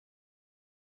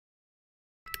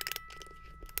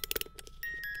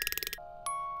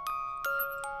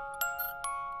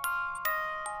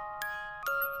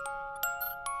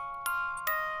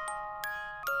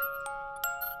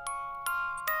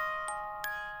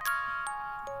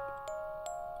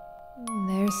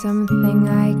something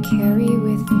I carry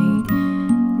with me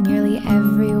nearly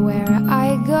everywhere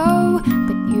I go,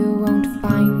 but you won't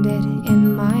find it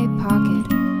in my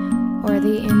pocket or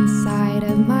the inside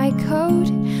of my coat.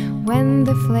 When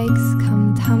the flakes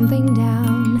come tumbling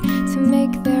down to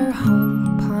make their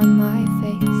home upon my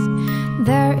face,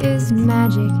 there is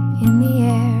magic in the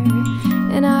air,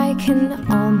 and I can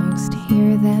almost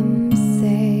hear them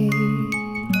say,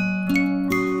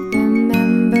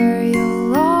 remember,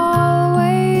 you'll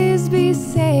always be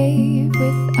safe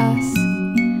with us,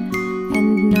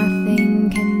 and nothing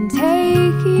can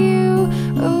take you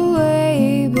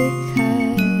away,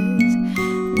 because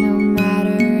no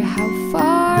matter how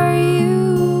far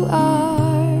you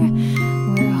are,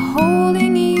 we're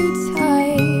holding you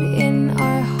tight in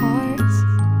our hearts.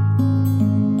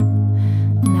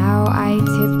 Now I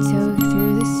tiptoe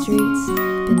through the streets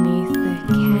beneath the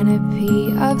canopy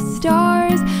of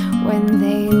stars. When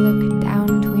they look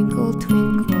down, twinkle,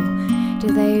 twinkle, do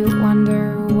they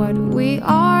wonder what we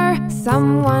are?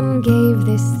 Someone gave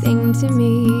this thing to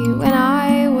me when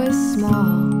I was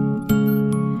small.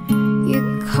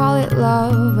 You call it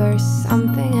love or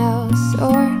something else.